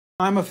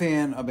I'm a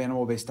fan of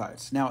animal-based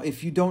diets. Now,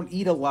 if you don't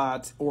eat a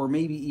lot, or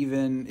maybe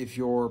even if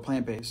you're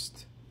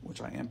plant-based,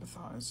 which I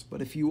empathize,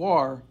 but if you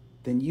are,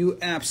 then you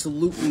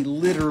absolutely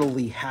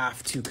literally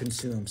have to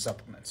consume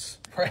supplements,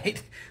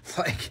 right?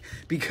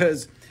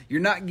 Because you're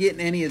not getting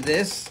any of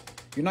this,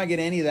 you're not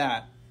getting any of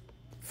that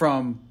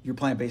from your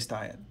plant-based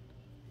diet.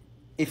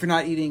 If you're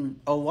not eating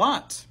a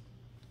lot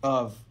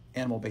of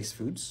animal-based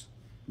foods,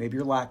 maybe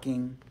you're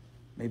lacking.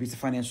 Maybe it's a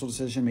financial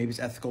decision, maybe it's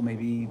ethical,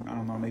 maybe, I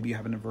don't know, maybe you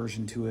have an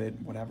aversion to it,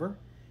 whatever.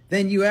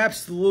 Then you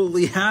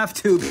absolutely have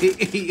to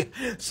be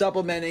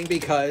supplementing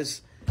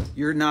because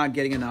you're not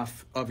getting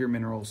enough of your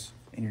minerals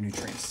and your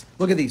nutrients.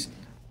 Look at these.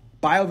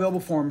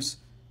 Bioavailable forms,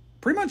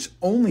 pretty much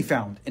only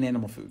found in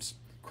animal foods.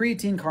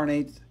 Creatine,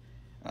 carnate,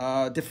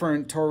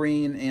 different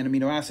taurine and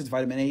amino acids,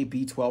 vitamin A,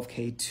 B12,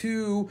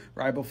 K2,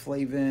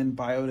 riboflavin,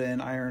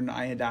 biotin, iron,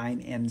 iodine,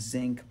 and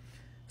zinc.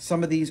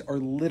 Some of these are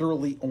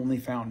literally only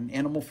found in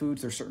animal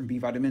foods. There's certain B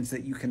vitamins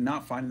that you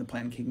cannot find in the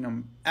plant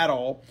kingdom at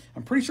all.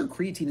 I'm pretty sure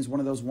creatine is one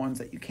of those ones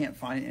that you can't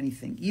find in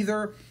anything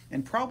either.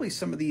 And probably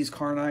some of these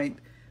carnitine.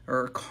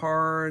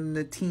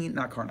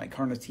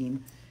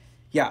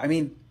 Yeah, I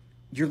mean,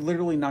 you're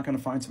literally not going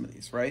to find some of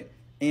these, right?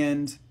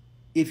 And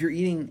if you're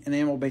eating an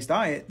animal-based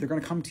diet, they're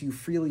going to come to you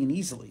freely and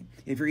easily.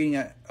 If you're eating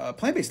a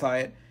plant-based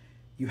diet,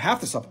 you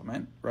have to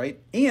supplement, right?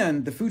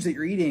 And the foods that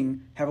you're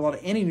eating have a lot of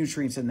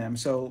anti-nutrients in them.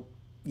 So,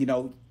 you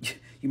know,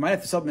 you might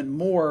have to supplement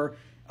more,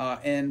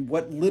 and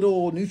what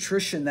little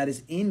nutrition that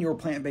is in your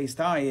plant-based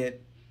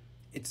diet,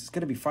 it's going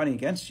to be fighting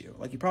against you.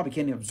 Like, you probably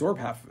can't even absorb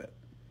half of it.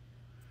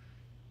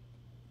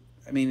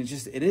 I mean,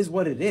 it is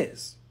what it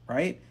is,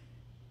 right?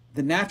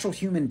 The natural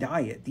human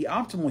diet, the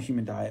optimal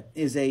human diet,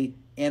 is a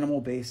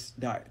animal-based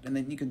diet. And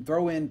then you can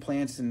throw in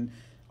plants and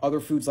other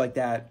foods like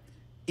that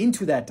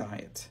into that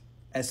diet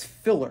as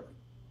filler,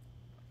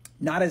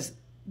 not as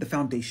the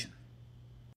foundation.